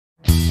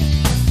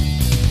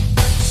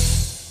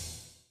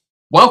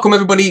Welcome,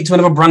 everybody, to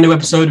another brand new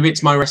episode of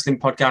It's My Wrestling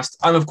Podcast.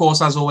 I'm, of course,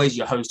 as always,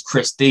 your host,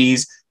 Chris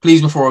Dees.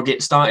 Please, before I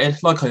get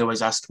started, like I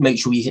always ask, make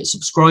sure you hit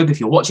subscribe if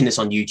you're watching this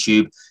on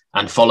YouTube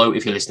and follow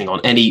if you're listening on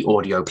any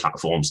audio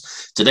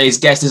platforms. Today's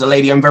guest is a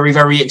lady I'm very,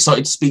 very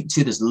excited to speak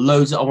to. There's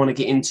loads that I want to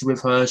get into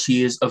with her.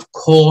 She is, of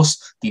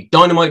course, the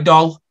Dynamite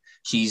doll.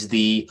 She's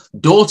the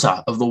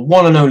daughter of the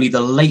one and only,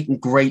 the late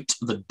and great,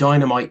 the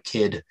Dynamite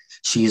Kid.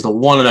 She is the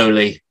one and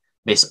only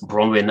Miss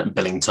Bronwyne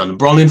Billington.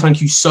 Bronwyne,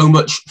 thank you so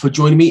much for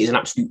joining me. It's an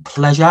absolute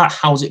pleasure.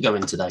 How's it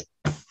going today?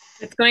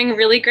 It's going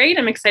really great.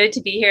 I'm excited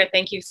to be here.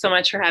 Thank you so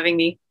much for having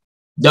me.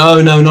 No.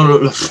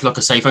 Like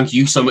I say, thank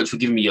you so much for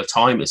giving me your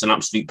time. It's an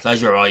absolute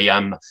pleasure. I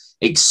am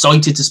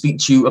excited to speak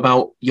to you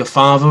about your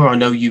father. I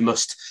know you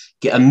must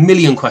get a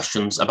million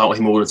questions about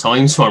him all the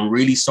time, so I'm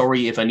really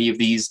sorry if any of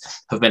these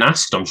have been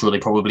asked. I'm sure they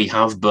probably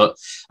have, but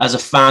as a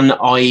fan,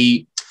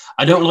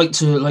 I don't like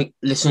to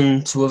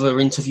listen to other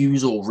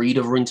interviews or read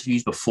other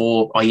interviews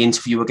before I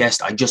interview a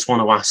guest. I just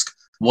want to ask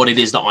what it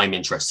is that I'm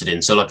interested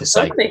in. So like I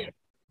say, okay.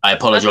 I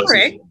apologize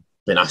if you've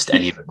been asked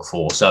any of it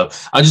before. So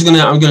I'm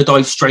gonna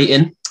dive straight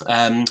in.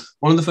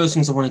 One of the first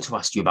things I wanted to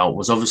ask you about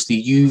was obviously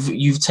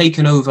you've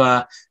taken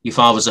over your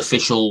father's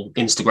official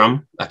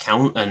Instagram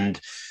account and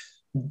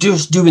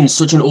just doing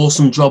such an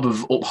awesome job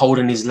of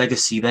upholding his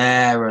legacy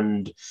there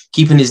and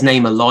keeping his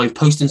name alive,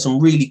 posting some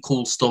really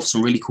cool stuff,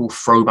 some really cool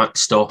throwback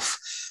stuff.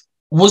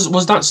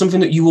 Was that something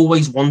that you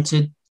always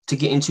wanted to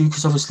get into?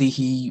 Because obviously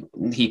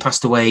he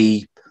passed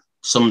away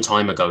some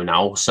time ago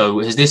now. So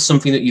is this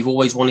something that you've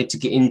always wanted to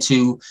get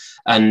into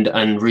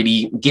and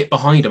really get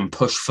behind and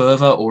push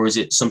further? Or is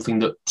it something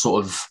that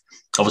sort of,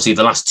 obviously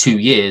the last 2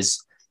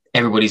 years,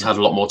 everybody's had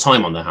a lot more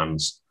time on their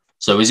hands?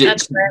 So is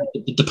it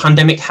did the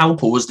pandemic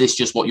help, or was this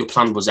just what your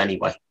plan was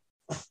anyway?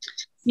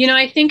 You know,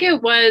 I think it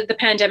was the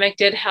pandemic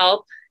did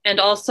help. And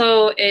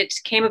also it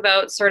came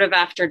about sort of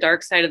after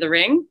Dark Side of the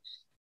Ring.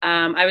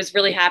 I was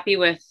really happy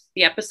with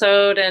the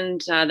episode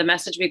and the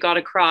message we got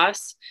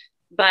across,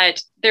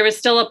 but there was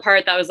still a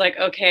part that was like,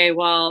 okay,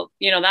 well,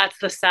 you know, that's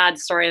the sad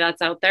story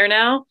that's out there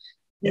now.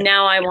 Yeah.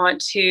 Now I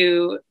want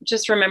to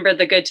just remember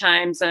the good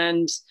times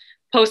and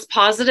post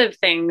positive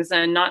things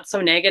and not so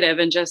negative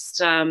and just,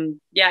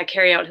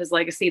 carry out his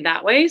legacy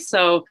that way.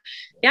 So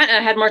yeah,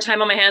 I had more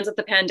time on my hands with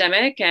the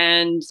pandemic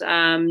and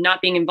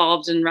not being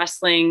involved in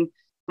wrestling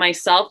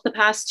myself the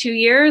past 2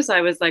 years.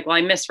 I was like, well,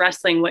 I miss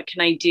wrestling. What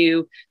can I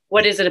do?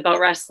 What is it about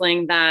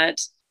wrestling that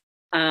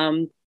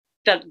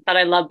that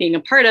I love being a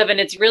part of? And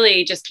it's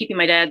really just keeping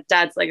my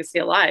dad's legacy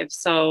alive.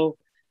 So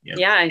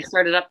yeah, I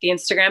started up the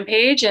Instagram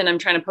page and I'm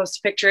trying to post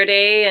a picture a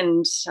day. And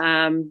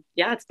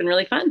it's been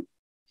really fun.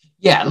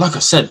 Yeah, like I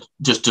said,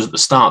 just at the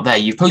start there,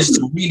 you've posted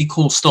some really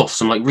cool stuff,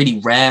 some like really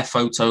rare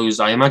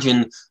photos. I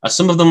imagine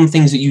some of them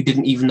things that you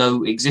didn't even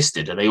know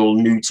existed. Are they all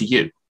new to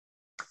you?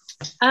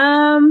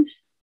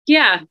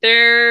 Yeah,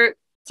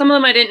 some of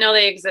them I didn't know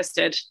they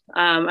existed.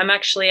 I'm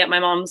actually at my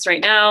mom's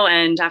right now.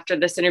 And after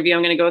this interview,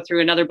 I'm going to go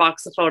through another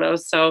box of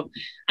photos. So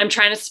I'm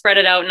trying to spread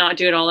it out, not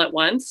do it all at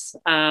once.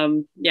 But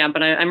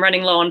I'm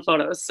running low on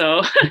photos.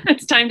 So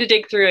it's time to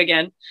dig through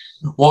again.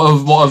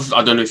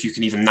 I don't know if you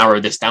can even narrow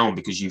this down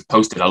because you've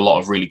posted a lot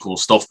of really cool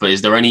stuff, but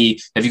have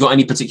you got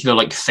any particular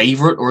like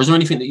favorite, or is there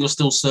anything that you're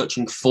still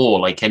searching for?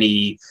 Like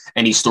any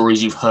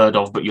stories you've heard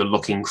of, but you're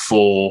looking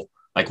for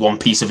like one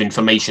piece of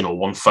information or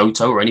one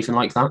photo or anything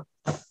like that?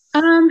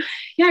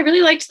 I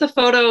really liked the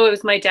photo. It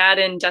was my dad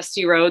in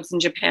Dusty Roads in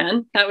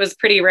Japan. That was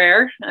pretty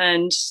rare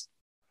and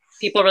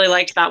people really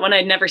liked that one.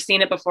 I'd never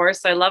seen it before,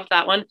 so I loved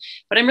that one.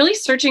 But I'm really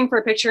searching for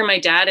a picture of my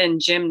dad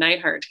and Jim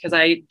Neidhart because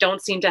I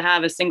don't seem to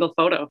have a single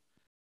photo.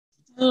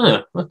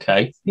 Oh,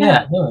 okay.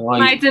 Yeah.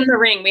 Hides in the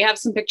ring. We have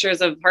some pictures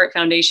of Hart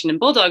Foundation and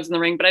Bulldogs in the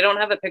ring, but I don't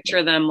have a picture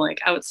of them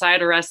like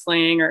outside of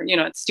wrestling or,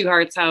 at Stu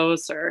Hart's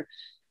house, or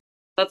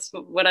that's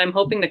what I'm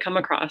hoping to come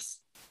across.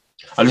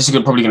 This is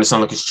probably going to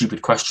sound like a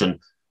stupid question.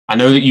 I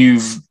know that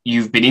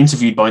you've been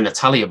interviewed by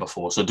Natalia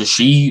before. So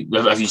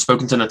have you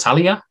spoken to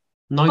Natalia?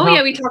 Oh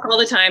yeah, we talk all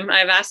the time.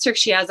 I've asked her if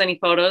she has any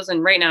photos,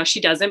 and right now she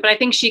doesn't, but I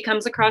think she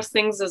comes across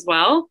things as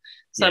well.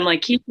 So I'm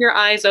like, keep your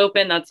eyes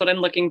open. That's what I'm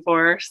looking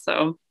for.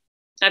 So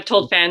I've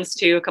told fans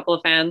too, a couple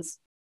of fans.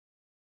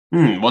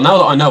 Well, now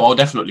that I know, I'll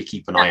definitely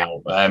keep an eye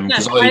out. I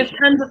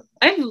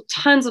have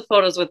tons of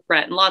photos with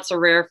Brett and lots of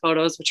rare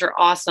photos, which are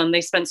awesome.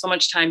 They spent so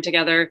much time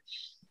together,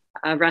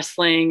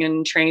 wrestling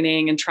and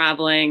training and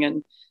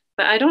traveling,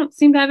 but I don't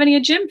seem to have any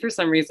of Jim for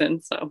some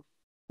reason. So.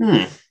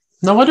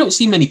 No, I don't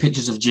see many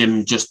pictures of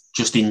Jim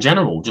just in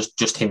general,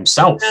 just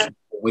himself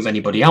with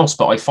anybody else.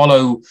 But I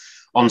follow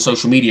on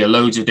social media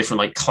loads of different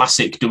like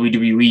classic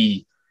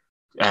WWE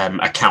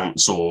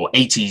accounts or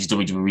 80s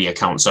WWE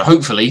accounts. So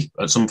hopefully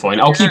at some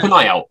point I'll keep an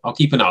eye out.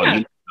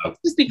 Yeah.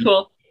 Just be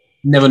cool.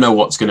 Never know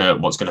what's gonna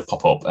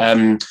pop up.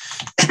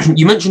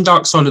 You mentioned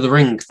Dark Side of the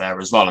Ring there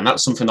as well, and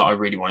that's something that I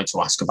really wanted to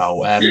ask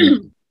about.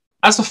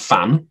 As a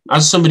fan,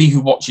 as somebody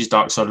who watches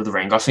Dark Side of the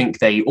Ring, I think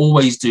they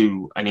always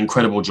do an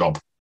incredible job.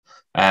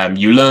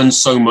 You learn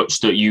so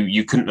much that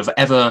you couldn't have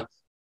ever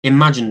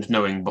imagined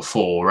knowing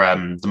before.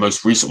 The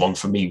most recent one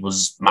for me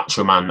was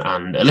Macho Man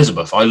and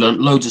Elizabeth. I learned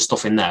loads of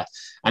stuff in there.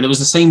 and it was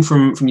the same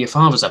from your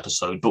father's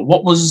episode. But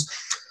what was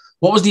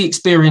the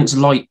experience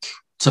like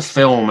to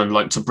film and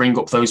like to bring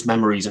up those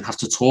memories and have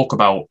to talk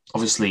about?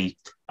 Obviously,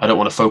 I don't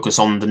want to focus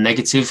on the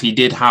negative. He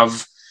did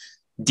have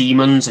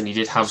demons and he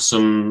did have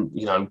some,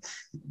 you know,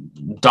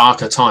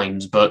 darker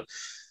times, but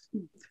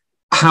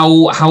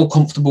how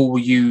comfortable were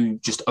you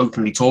just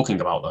openly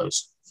talking about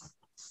those?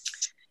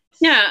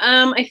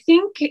 Yeah, I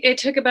think it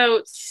took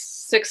about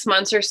 6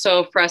 months or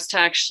so for us to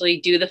actually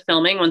do the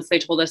filming once they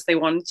told us they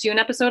wanted to do an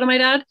episode of my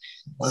dad.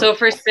 Wow. So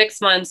for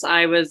 6 months,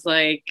 I was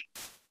like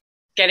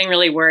getting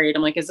really worried.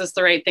 I'm like, is this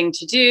the right thing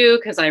to do?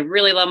 Because I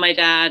really love my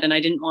dad and I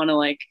didn't want to,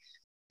 like,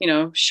 you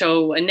know,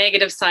 show a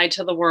negative side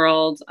to the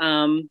world.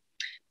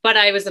 But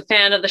I was a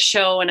fan of the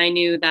show and I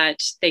knew that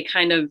they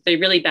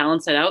really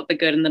balance it out, the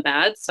good and the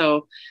bad.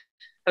 So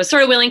I was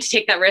sort of willing to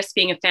take that risk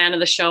being a fan of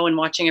the show and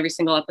watching every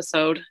single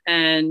episode.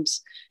 And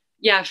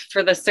yeah,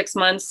 for the 6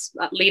 months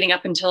leading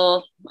up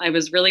until I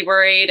was really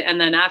worried.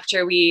 And then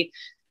after we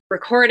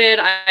recorded,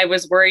 I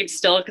was worried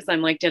still because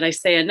I'm like, did I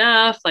say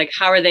enough? Like,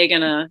 how are they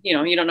going to, you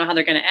know, you don't know how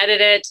they're going to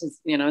edit it. Is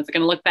it going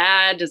to look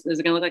bad? Is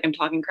it going to look like I'm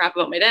talking crap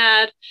about my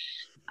dad?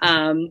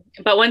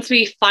 But once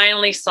we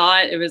finally saw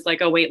it, it was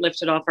like a weight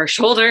lifted off our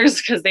shoulders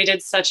because they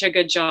did such a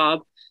good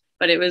job.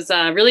 But it was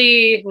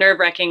really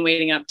nerve-wracking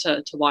waiting up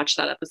to watch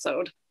that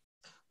episode.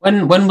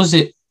 When was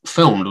it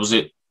filmed? Was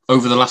it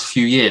over the last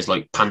few years,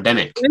 like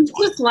pandemic? It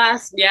was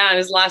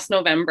last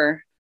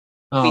November.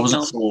 I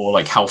wasn't sure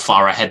like how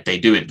far ahead they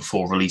do it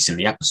before releasing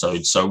the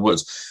episode. So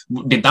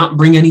did that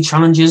bring any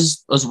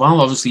challenges as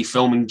well? Obviously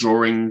filming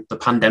during the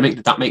pandemic,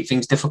 did that make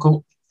things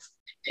difficult?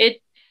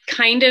 It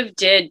kind of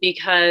did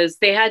because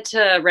they had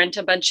to rent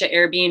a bunch of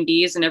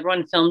Airbnbs and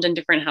everyone filmed in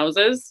different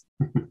houses.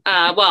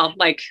 Well,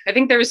 like I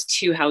think there was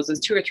 2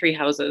 or 3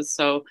 houses.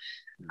 So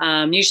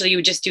usually you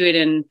would just do it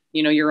in,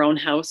 you know, your own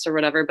house or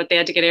whatever, but they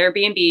had to get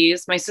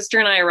Airbnbs. My sister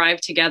and I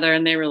arrived together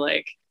and they were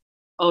like,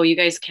 oh, you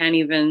guys can't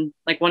even,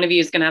 like one of you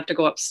is going to have to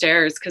go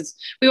upstairs because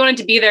we wanted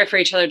to be there for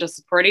each other to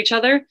support each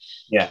other.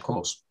 Yeah, of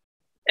course.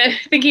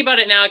 Thinking about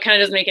it now, it kind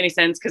of doesn't make any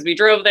sense because we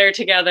drove there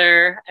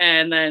together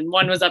and then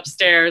one was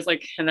upstairs,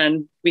 like, and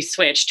then we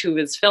switched who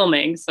was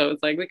filming. So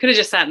it's like, we could have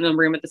just sat in the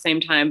room at the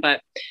same time,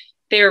 but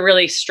they were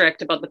really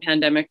strict about the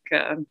pandemic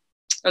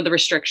or the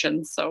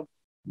restrictions. So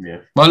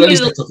yeah, well, at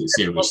least they took it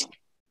seriously.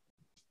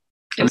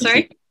 I'm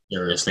sorry?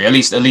 Seriously, at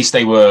least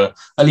they were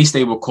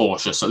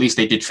cautious. At least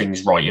they did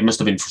things right. It must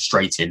have been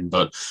frustrating,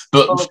 but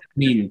I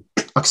mean,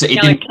 like I said,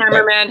 the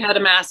cameraman had a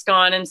mask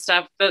on and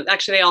stuff. But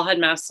actually, they all had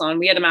masks on.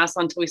 We had a mask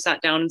on until we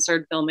sat down and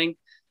started filming.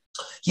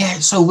 Yeah,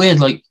 it's so weird.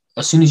 Like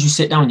as soon as you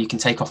sit down, you can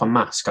take off a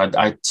mask.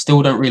 I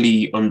still don't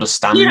really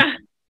understand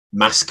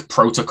mask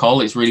protocol.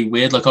 It's really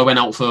weird. Like I went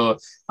out for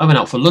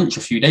lunch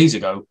a few days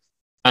ago,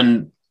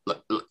 and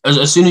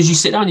as soon as you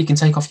sit down, you can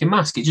take off your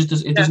mask. It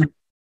doesn't.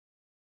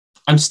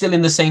 I'm still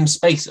in the same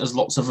space as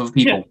lots of other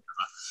people. Yeah.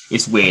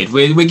 It's weird.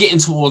 We're getting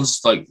towards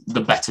like the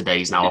better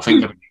days now. I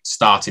think everything's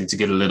starting to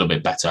get a little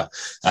bit better.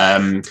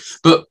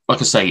 But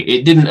like I say,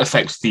 it didn't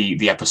affect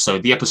the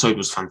episode. The episode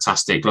was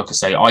fantastic. Like I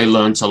say, I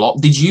learned a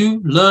lot. Did you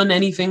learn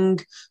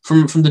anything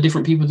from the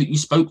different people that you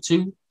spoke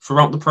to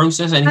throughout the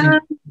process? Anything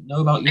you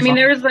know about your father?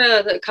 There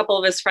was a couple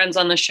of his friends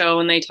on the show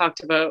and they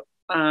talked about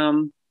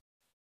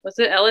was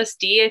it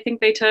LSD? I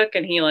think they took,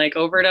 and he like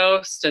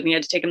overdosed, and he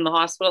had to take him to the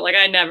hospital. Like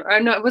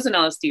no, it wasn't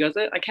LSD, was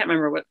it? I can't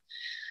remember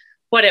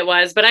what it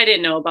was, but I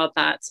didn't know about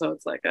that. So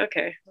it's like,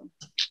 okay,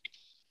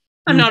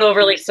 I'm not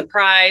overly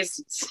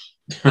surprised,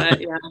 but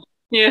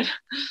yeah.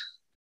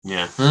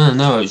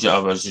 No, I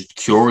was just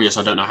curious.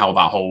 I don't know how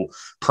that whole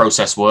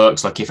process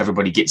works. Like if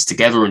everybody gets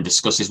together and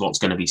discusses what's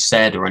going to be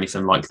said or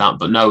anything like that.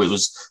 But no, it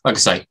was, like I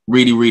say,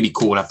 really, really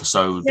cool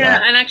episode.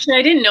 Yeah, and actually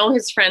I didn't know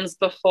his friends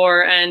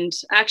before. And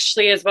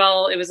actually as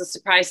well, it was a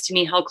surprise to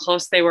me how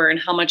close they were and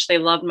how much they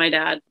loved my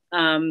dad.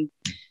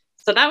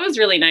 So that was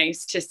really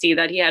nice to see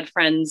that he had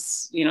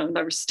friends, you know,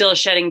 that were still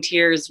shedding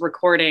tears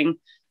recording.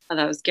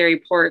 That was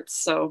Gary Ports.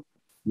 So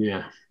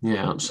yeah,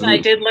 absolutely.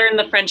 I did learn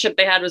the friendship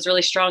they had was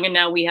really strong, and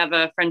now we have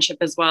a friendship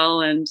as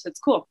well, and it's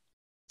cool.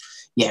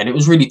 Yeah, and it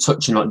was really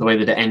touching, like the way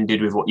that it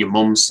ended with what your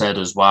mum said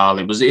as well.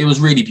 It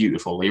was really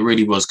beautiful. It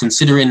really was.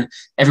 Considering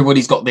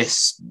everybody's got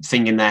this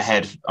thing in their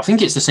head, I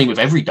think it's the same with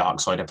every Dark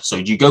Side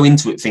episode. You go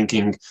into it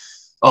thinking,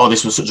 "Oh,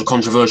 this was such a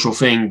controversial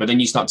thing," but then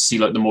you start to see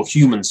like the more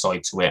human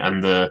side to it,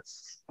 and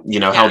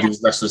how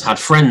these wrestlers had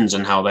friends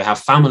and how they have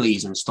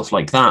families and stuff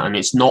like that, and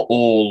it's not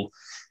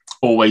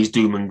always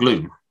doom and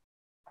gloom.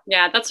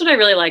 Yeah, that's what I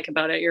really like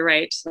about it. You're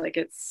right. Like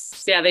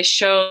they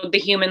showed the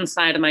human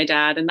side of my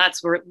dad, and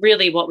that's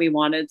really what we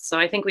wanted. So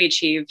I think we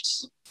achieved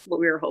what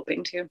we were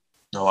hoping to.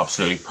 No,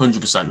 absolutely.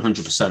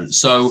 100%.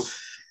 So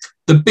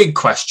the big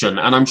question,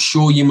 and I'm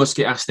sure you must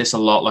get asked this a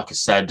lot, like I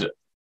said,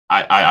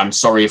 I'm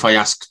sorry if I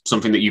ask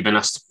something that you've been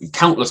asked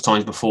countless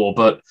times before,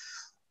 but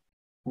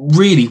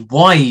really,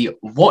 why?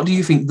 What do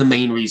you think the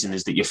main reason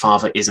is that your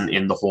father isn't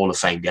in the Hall of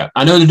Fame yet?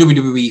 I know the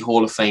WWE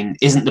Hall of Fame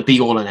isn't the be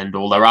all and end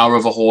all. There are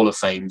other Hall of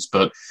Fames,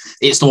 but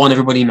it's the one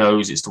everybody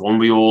knows. It's the one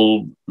we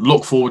all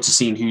look forward to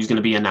seeing who's going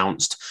to be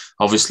announced.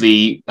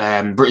 Obviously,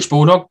 British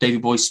Bulldog, Davey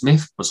Boy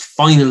Smith, was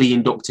finally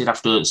inducted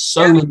after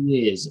so many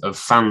years of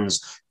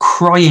fans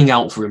crying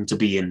out for him to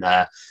be in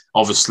there.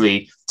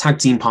 Obviously, tag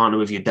team partner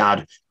with your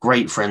dad,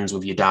 great friends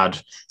with your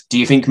dad. Do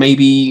you think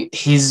maybe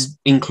his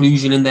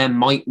inclusion in there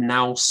might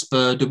now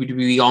spur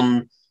WWE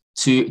on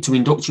to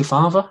induct your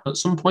father at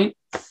some point?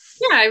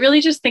 Yeah, I really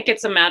just think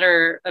it's a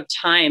matter of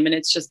time, and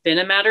it's just been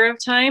a matter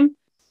of time.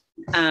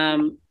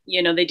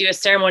 They do a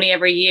ceremony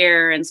every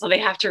year, and so they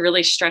have to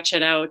really stretch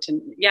it out.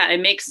 And yeah,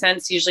 it makes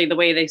sense. Usually the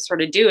way they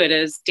sort of do it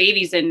is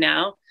Davey's in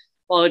now.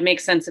 Well, it would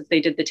make sense if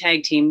they did the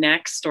tag team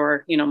next,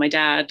 or, my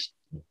dad.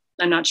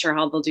 I'm not sure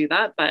how they'll do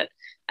that, but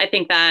I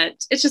think that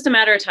it's just a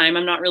matter of time.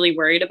 I'm not really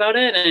worried about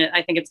it. And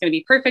I think it's going to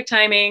be perfect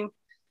timing.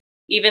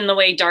 Even the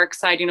way Dark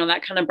Side,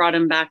 that kind of brought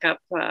him back up,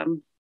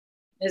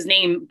 his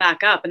name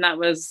back up. And that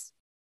was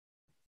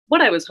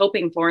what I was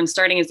hoping for, and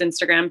starting his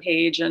Instagram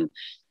page. And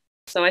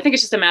so I think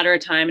it's just a matter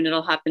of time, and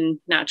it'll happen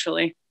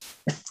naturally.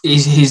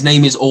 His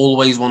name is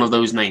always one of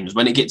those names.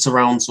 When it gets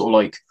around sort of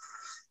like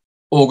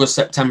August,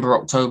 September,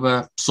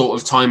 October sort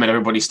of time, and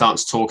everybody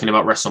starts talking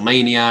about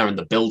WrestleMania and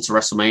the build to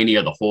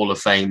WrestleMania, the Hall of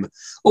Fame.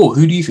 Oh,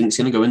 who do you think is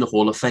going to go in the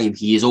Hall of Fame?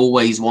 He is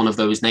always one of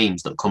those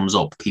names that comes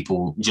up.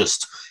 People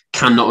just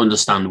cannot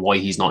understand why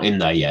he's not in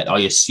there yet. I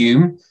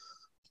assume,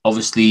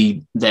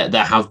 obviously, there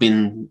have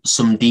been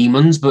some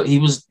demons, but he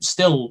was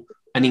still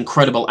an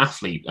incredible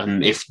athlete.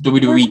 And if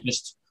WWE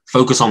just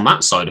focus on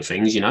that side of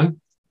things, Yeah,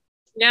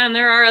 and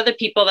there are other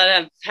people that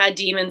have had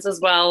demons as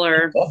well,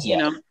 or,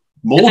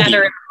 more that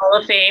are in the Hall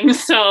of Fame.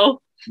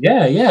 So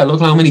yeah.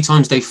 Look how many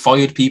times they've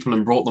fired people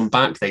and brought them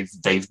back.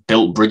 They've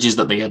built bridges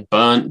that they had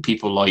burnt.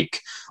 People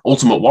like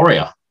Ultimate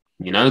Warrior.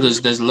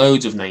 There's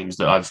loads of names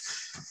that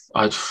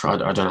I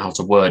don't know how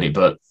to word it,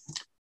 but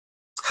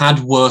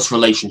had worse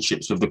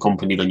relationships with the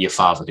company than your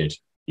father did.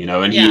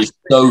 And he is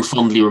so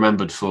fondly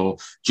remembered for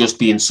just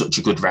being such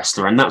a good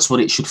wrestler, and that's what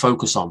it should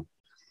focus on.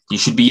 You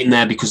should be in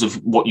there because of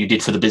what you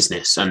did for the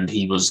business. And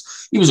he was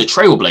a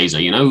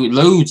trailblazer,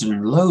 loads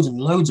and loads and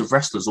loads of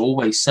wrestlers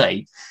always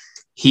say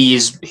he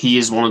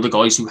is one of the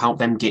guys who helped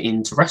them get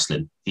into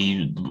wrestling.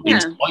 He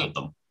inspired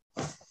them.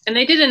 And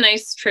they did a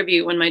nice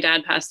tribute when my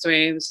dad passed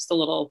away. It was just a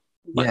little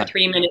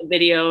 3-minute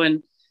video,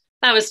 and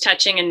that was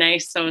touching and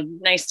nice. So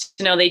nice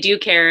to know they do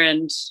care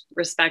and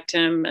respect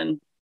him and,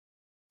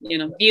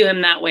 view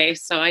him that way.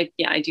 So I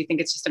do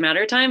think it's just a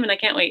matter of time, and I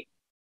can't wait.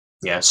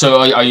 Yeah. So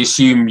I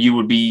assume you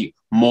would be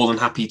more than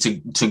happy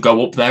to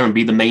go up there and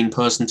be the main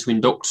person to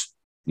induct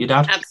your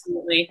dad?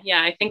 Absolutely.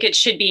 Yeah, I think it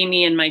should be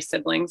me and my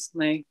siblings,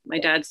 my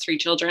dad's 3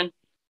 children.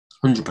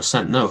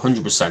 100%. No,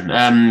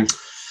 100%.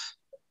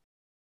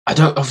 I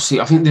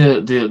think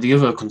the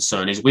other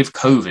concern is with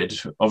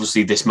COVID,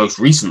 obviously this most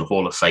recent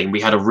Hall of Fame,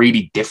 we had a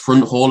really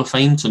different Hall of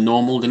Fame to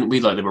normal, didn't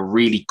we? Like, they were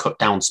really cut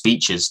down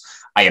speeches.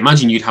 I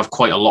imagine you'd have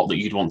quite a lot that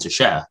you'd want to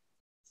share.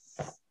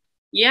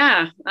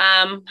 Yeah.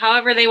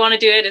 However they want to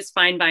do it is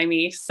fine by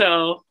me.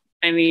 So,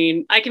 I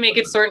mean, I can make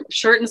it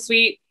short and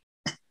sweet.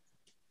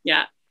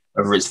 Yeah.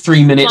 Whether it's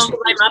 3 minutes. As long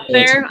as I'm up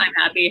there, I'm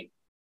happy.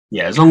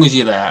 Yeah, as long as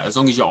you're there, as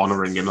long as you're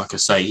honouring him, like I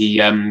say,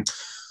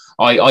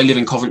 I live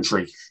in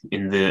Coventry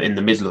in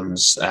the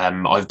Midlands.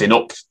 I've been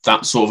up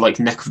that sort of like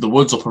neck of the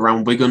woods, up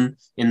around Wigan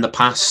in the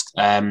past.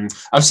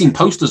 I've seen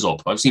posters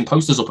up. Of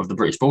the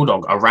British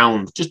Bulldog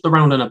around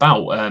and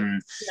about.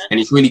 And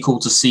it's really cool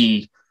to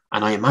see.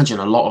 And I imagine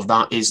a lot of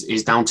that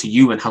is down to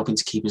you and helping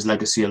to keep his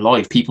legacy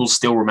alive. People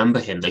still remember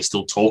him. They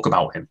still talk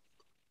about him,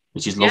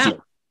 which is lovely.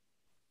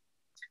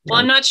 Well,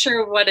 I'm not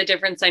sure what a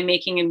difference I'm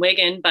making in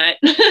Wigan, but...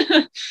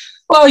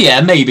 Well,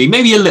 yeah, maybe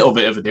a little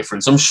bit of a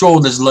difference. I'm sure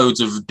there's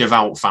loads of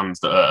devout fans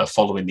that are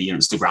following the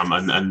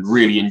Instagram and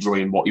really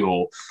enjoying what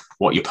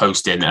you're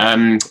posting.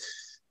 And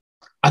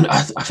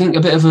I think a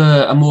bit of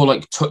a more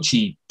like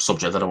touchy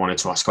subject that I wanted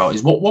to ask about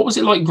is what was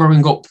it like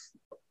growing up?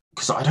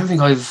 Because I don't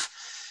think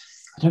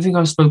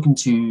I've spoken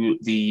to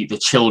the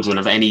children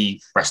of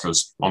any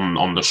wrestlers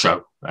on the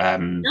show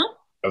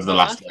over the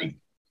last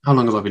how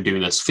long have I been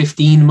doing this?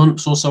 15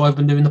 months or so I've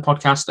been doing the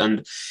podcast.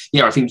 And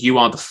yeah, I think you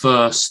are the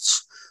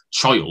first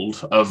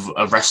child of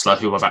a wrestler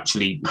who I've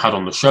actually had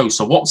on the show.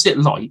 So what's it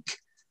like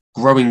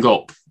growing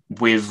up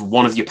with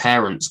one of your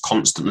parents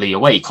constantly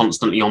away,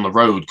 constantly on the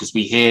road? Because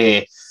we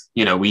hear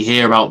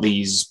about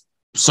these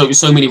so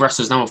many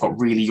wrestlers now have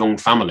got really young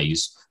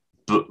families,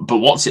 but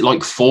what's it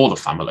like for the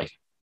family?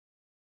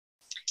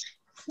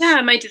 Yeah,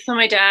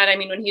 my dad, I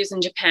mean, when he was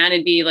in Japan,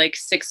 it'd be like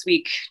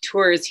 6-week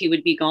tours, he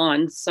would be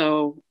gone.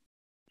 So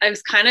I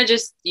was kind of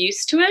just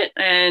used to it.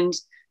 And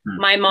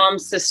my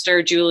mom's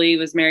sister, Julie,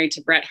 was married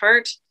to Bret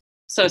Hart.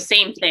 So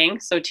same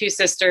thing. So 2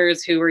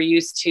 sisters who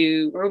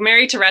were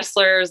married to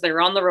wrestlers. They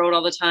were on the road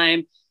all the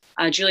time.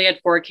 Julie had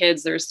 4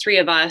 kids. There's 3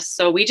 of us.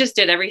 So we just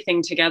did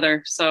everything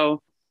together.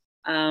 So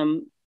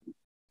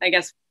I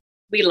guess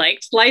we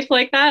liked life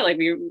like that.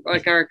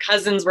 Like our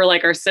cousins were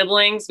like our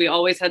siblings. We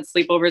always had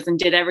sleepovers and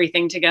did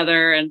everything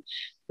together. And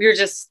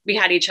we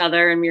had each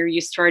other, and we were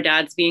used to our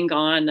dads being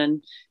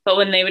gone. But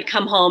when they would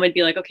come home, it'd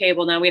be like, okay,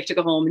 well, now we have to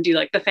go home and do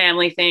like the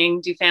family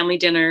thing, do family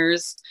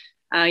dinners.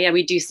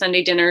 We do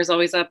Sunday dinners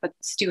always up at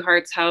Stu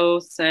Hart's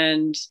house.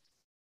 And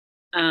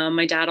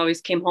my dad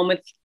always came home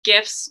with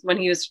gifts when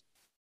he was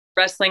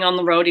wrestling on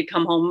the road. He'd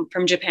come home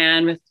from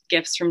Japan with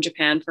gifts from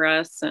Japan for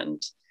us.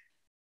 And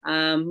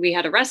we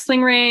had a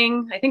wrestling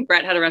ring. I think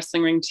Brett had a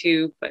wrestling ring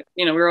too, but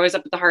we were always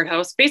up at the Hart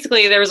house.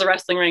 Basically, there was a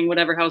wrestling ring,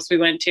 whatever house we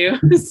went to.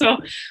 So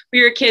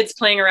we were kids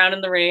playing around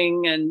in the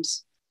ring. And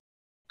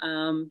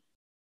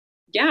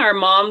our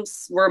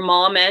moms were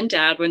mom and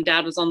dad when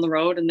dad was on the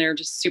road, and they're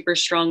just super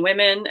strong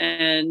women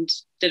and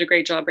did a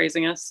great job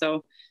raising us.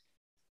 So,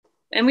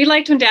 and we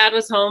liked when dad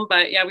was home,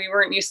 but we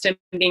weren't used to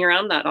being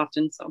around that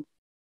often. So.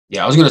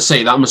 Yeah, I was going to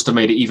say that must have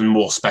made it even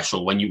more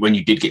special when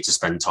you did get to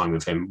spend time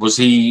with him. Was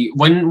he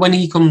when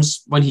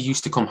he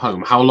used to come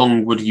home? How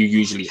long would you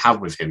usually have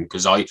with him?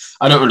 Because I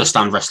don't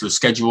understand wrestlers'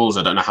 schedules.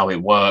 I don't know how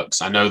it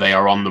works. I know they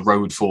are on the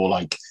road for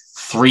like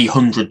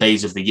 300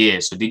 days of the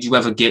year. So did you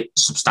ever get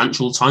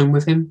substantial time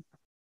with him?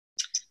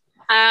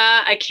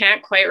 I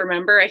can't quite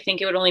remember. I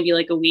think it would only be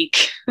like a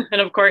week, and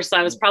of course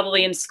I was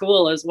probably in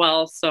school as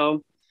well.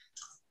 So.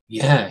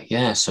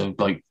 Yeah. So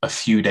like a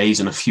few days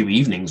and a few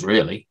evenings,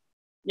 really.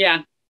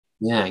 Yeah.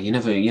 Yeah, you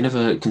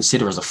never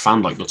consider as a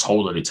fan like the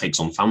toll that it takes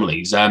on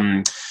families.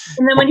 And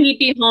then when he'd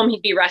be home,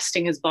 he'd be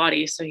resting his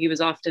body. So he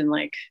was often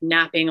like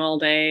napping all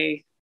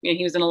day.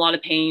 He was in a lot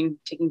of pain,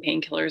 taking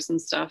painkillers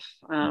and stuff,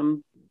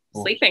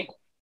 sleeping.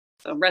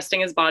 So resting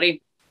his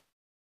body.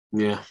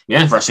 Yeah,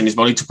 resting his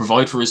body to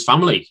provide for his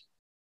family.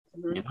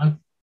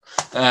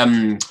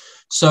 Mm-hmm.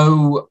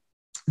 So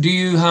do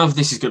you have,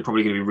 this is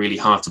probably going to be really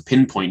hard to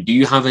pinpoint, do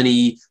you have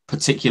any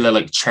particular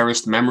like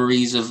cherished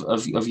memories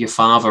of your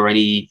father,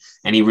 any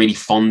really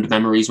fond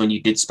memories when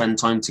you did spend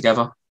time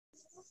together?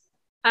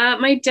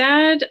 My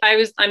dad,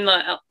 I'm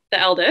the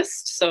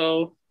eldest,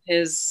 so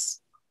his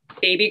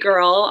baby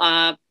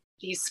girl,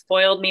 he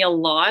spoiled me a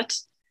lot.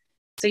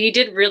 So he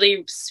did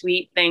really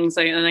sweet things,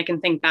 and I can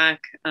think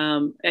back.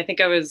 I think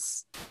I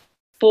was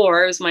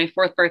 4, it was my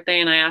 4th birthday,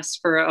 and I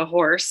asked for a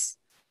horse.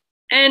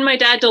 And my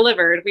dad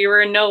delivered. We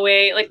were in no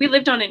way, like we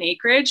lived on an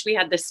acreage. We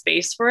had the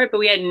space for it, but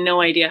we had no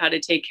idea how to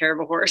take care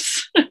of a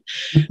horse.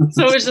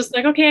 So it was just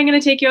like, okay, I'm going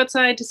to take you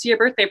outside to see your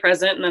birthday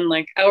present. And then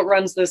like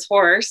outruns this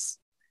horse.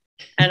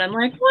 And I'm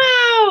like,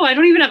 wow, I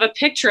don't even have a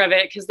picture of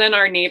it. Cause then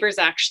our neighbors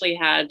actually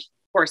had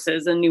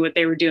horses and knew what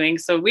they were doing.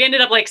 So we ended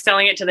up like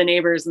selling it to the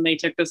neighbors, and they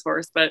took this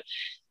horse. But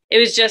it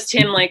was just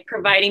him like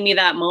providing me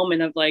that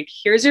moment of like,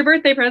 here's your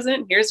birthday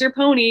present. Here's your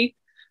pony.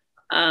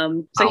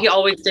 So he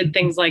always did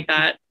things like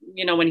that,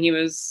 when he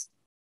was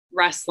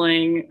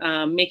wrestling,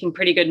 making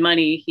pretty good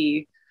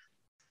money.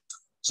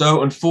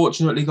 So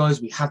unfortunately,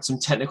 guys, we had some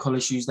technical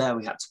issues there.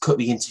 We had to cut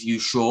the interview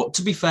short.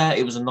 To be fair,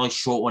 it was a nice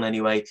short one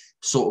anyway,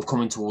 sort of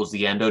coming towards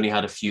the end. Only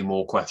had a few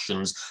more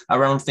questions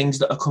around things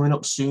that are coming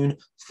up soon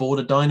for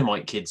the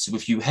Dynamite Kid. So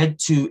if you head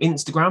to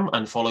Instagram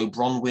and follow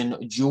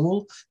Bronwyne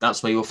Jewel,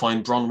 that's where you'll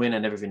find Bronwyne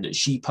and everything that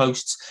she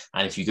posts.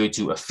 And if you go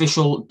to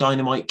official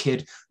Dynamite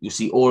Kid, you'll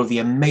see all of the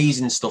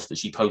amazing stuff that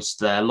she posts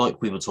there,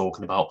 like we were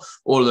talking about,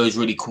 all of those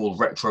really cool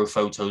retro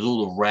photos,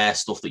 all the rare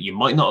stuff that you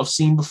might not have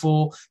seen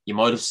before,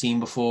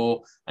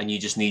 and you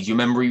just need your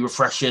memory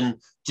refreshing,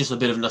 just a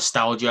bit of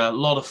nostalgia, a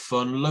lot of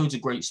fun, loads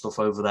of great stuff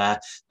over there.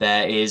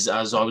 There is,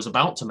 as I was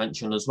about to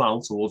mention as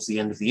well, towards the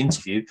end of the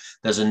interview,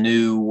 there's a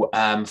new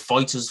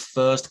Fighters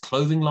First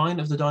clothing line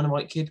of the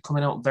Dynamite Kid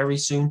coming out very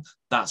soon.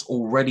 That's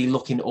already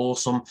looking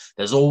awesome.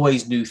 There's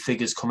always new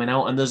figures coming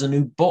out, and there's a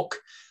new book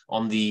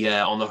on the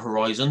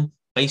horizon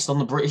based on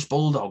the British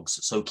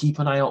Bulldogs. So keep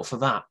an eye out for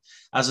that.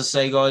 As I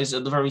say, guys,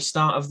 at the very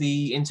start of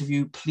the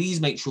interview,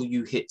 please make sure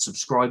you hit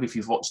subscribe if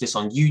you've watched this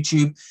on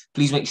YouTube.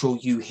 Please make sure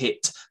you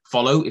hit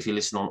follow if you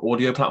listen on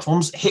audio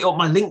platforms. Hit up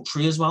my link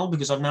tree as well,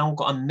 because I've now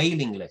got a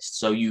mailing list.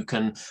 So you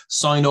can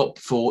sign up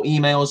for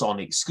emails on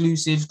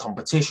exclusives,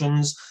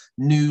 competitions,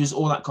 news,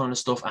 all that kind of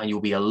stuff, and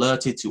you'll be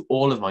alerted to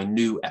all of my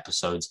new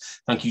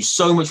episodes. Thank you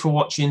so much for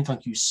watching.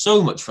 Thank you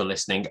so much for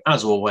listening.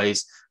 As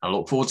always, I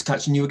look forward to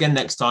catching you again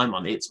next time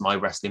on It's My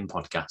Wrestling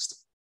Podcast.